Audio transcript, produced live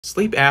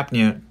Sleep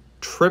apnea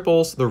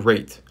triples the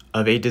rate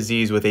of a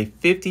disease with a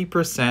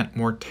 50%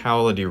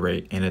 mortality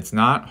rate. And it's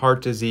not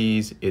heart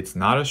disease, it's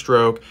not a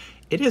stroke.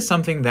 It is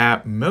something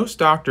that most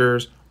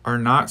doctors are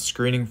not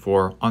screening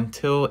for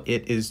until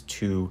it is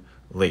too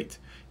late.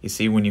 You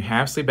see, when you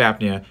have sleep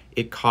apnea,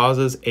 it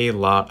causes a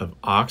lot of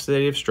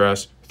oxidative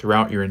stress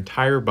throughout your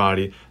entire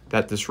body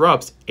that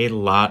disrupts a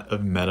lot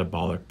of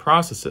metabolic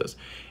processes.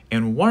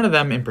 And one of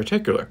them in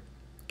particular,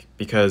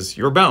 because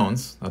your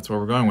bones, that's where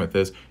we're going with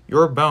this,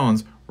 your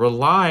bones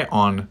rely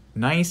on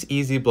nice,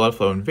 easy blood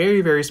flow in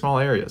very, very small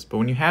areas. But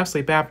when you have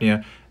sleep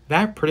apnea,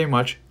 that pretty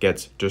much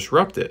gets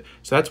disrupted.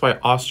 So that's why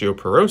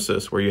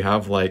osteoporosis, where you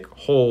have like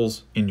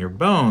holes in your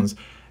bones,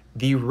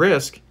 the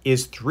risk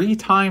is 3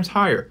 times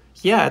higher.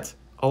 Yet,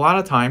 a lot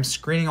of times,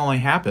 screening only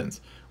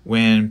happens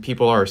when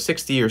people are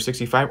 60 or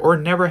 65 or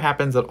never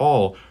happens at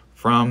all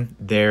from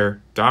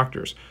their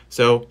doctors.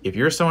 So if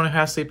you're someone who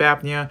has sleep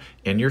apnea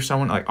and you're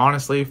someone like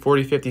honestly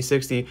 40, 50,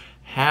 60,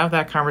 have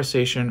that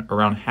conversation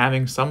around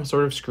having some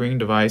sort of screening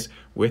device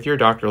with your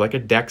doctor, like a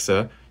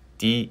DEXA,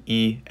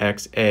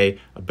 D-E-X-A,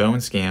 a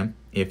bone scan,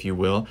 if you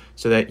will,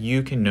 so that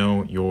you can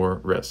know your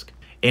risk.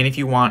 And if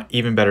you want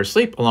even better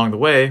sleep along the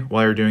way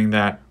while you're doing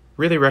that,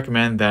 really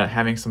recommend that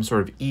having some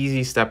sort of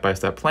easy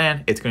step-by-step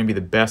plan. It's going to be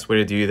the best way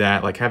to do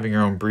that, like having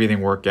your own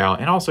breathing workout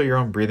and also your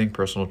own breathing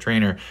personal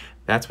trainer.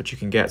 That's what you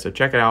can get. So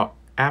check it out,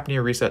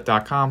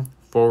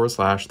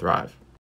 apneareset.com/thrive.